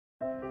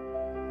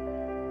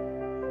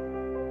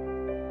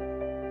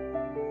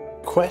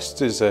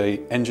QueST is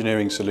an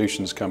engineering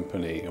solutions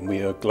company, and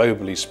we are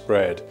globally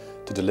spread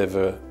to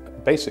deliver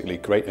basically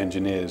great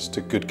engineers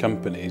to good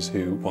companies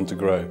who want to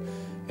grow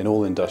in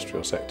all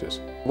industrial sectors.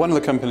 One of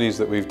the companies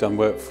that we've done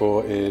work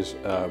for is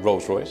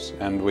Rolls-Royce,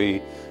 and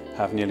we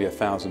have nearly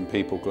 1,000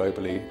 people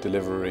globally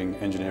delivering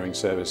engineering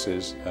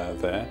services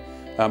there.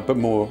 But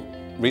more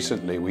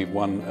recently we've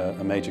won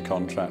a major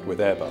contract with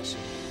Airbus,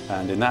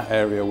 and in that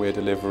area we're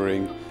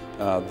delivering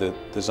the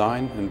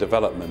design and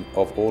development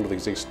of all of the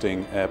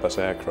existing Airbus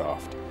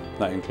aircraft.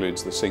 That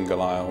includes the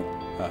single aisle,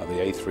 the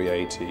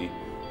A380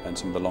 and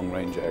some of the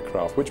long-range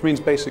aircraft, which means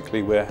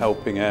basically we're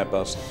helping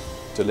Airbus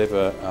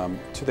deliver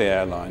to the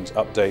airlines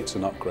updates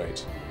and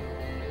upgrades.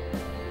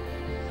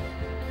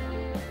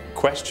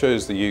 QueST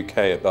chose the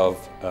UK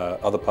above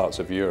other parts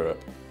of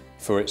Europe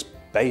for its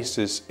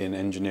basis in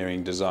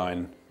engineering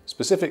design,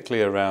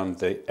 specifically around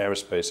the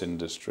aerospace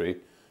industry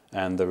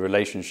and the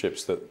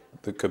relationships that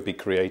could be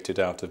created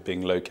out of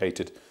being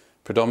located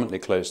predominantly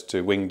close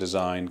to wing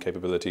design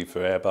capability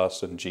for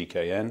Airbus and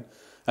GKN,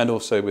 and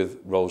also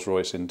with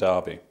Rolls-Royce in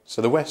Derby. So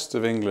the west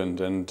of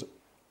England, and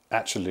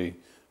actually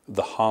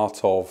the heart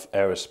of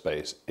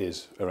aerospace,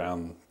 is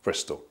around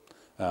Bristol.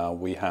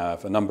 We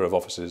have a number of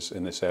offices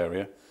in this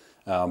area,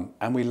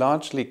 and we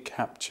largely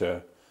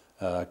capture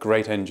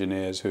great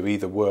engineers who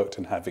either worked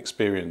and have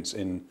experience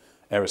in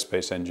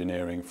aerospace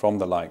engineering from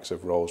the likes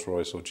of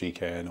Rolls-Royce or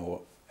GKN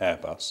or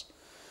Airbus.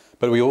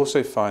 But we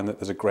also find that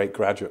there's a great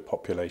graduate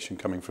population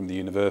coming from the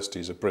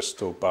universities of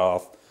Bristol,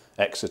 Bath,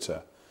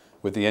 Exeter,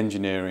 with the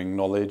engineering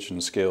knowledge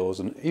and skills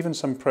and even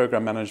some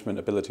program management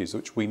abilities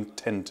which we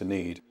tend to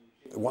need.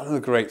 One of the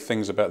great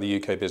things about the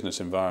UK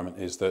business environment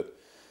is that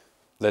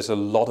there's a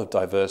lot of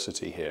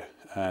diversity here,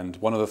 and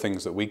one of the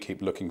things that we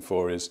keep looking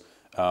for is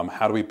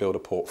how do we build a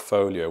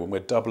portfolio when we're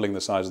doubling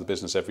the size of the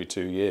business every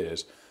 2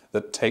 years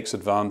that takes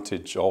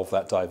advantage of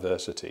that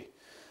diversity.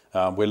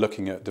 We're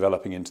looking at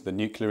developing into the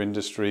nuclear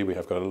industry. We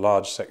have got a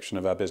large section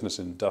of our business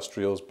in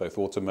industrials, both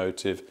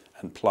automotive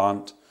and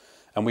plant.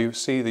 And we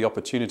see the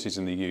opportunities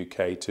in the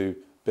UK to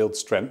build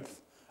strength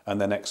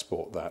and then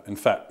export that. In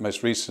fact,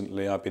 most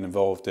recently I've been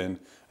involved in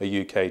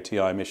a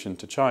UKTI mission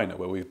to China,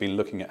 where we've been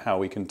looking at how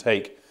we can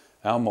take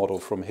our model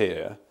from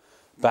here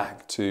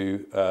back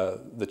to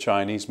the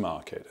Chinese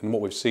market. And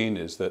what we've seen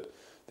is that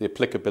the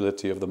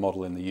applicability of the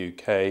model in the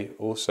UK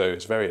also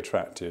is very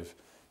attractive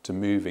to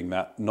moving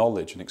that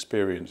knowledge and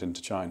experience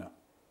into China.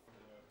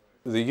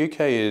 The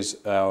UK is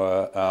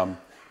our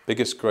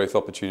biggest growth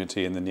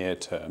opportunity in the near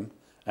term,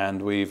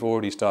 and we've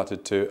already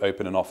started to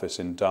open an office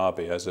in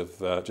Derby as of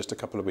just a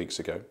couple of weeks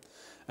ago.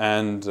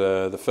 And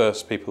the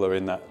first people are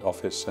in that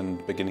office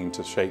and beginning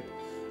to shape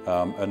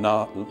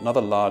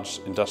another large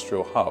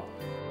industrial hub.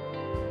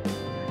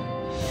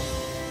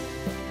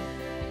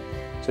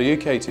 So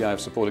UKTI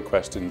have supported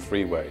QueST in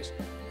 3 ways.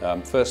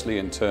 Firstly,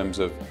 in terms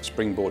of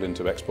springboard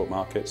into export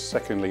markets.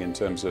 Secondly, in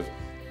terms of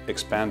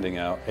expanding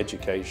our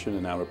education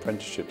and our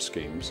apprenticeship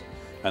schemes.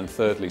 And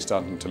thirdly,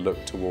 starting to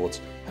look towards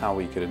how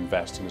we could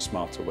invest in a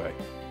smarter way.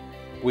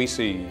 We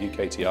see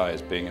UKTI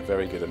as being a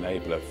very good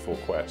enabler for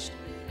QueST,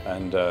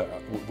 and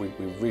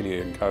we're really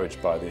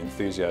encouraged by the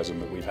enthusiasm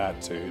that we've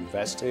had to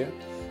invest here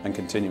and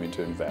continuing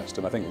to invest.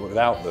 And I think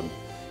without them,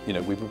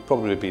 we would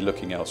probably be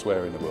looking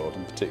elsewhere in the world,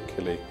 and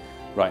particularly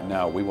right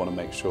now we want to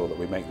make sure that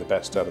we make the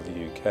best out of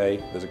the UK.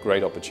 There's a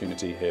great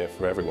opportunity here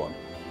for everyone.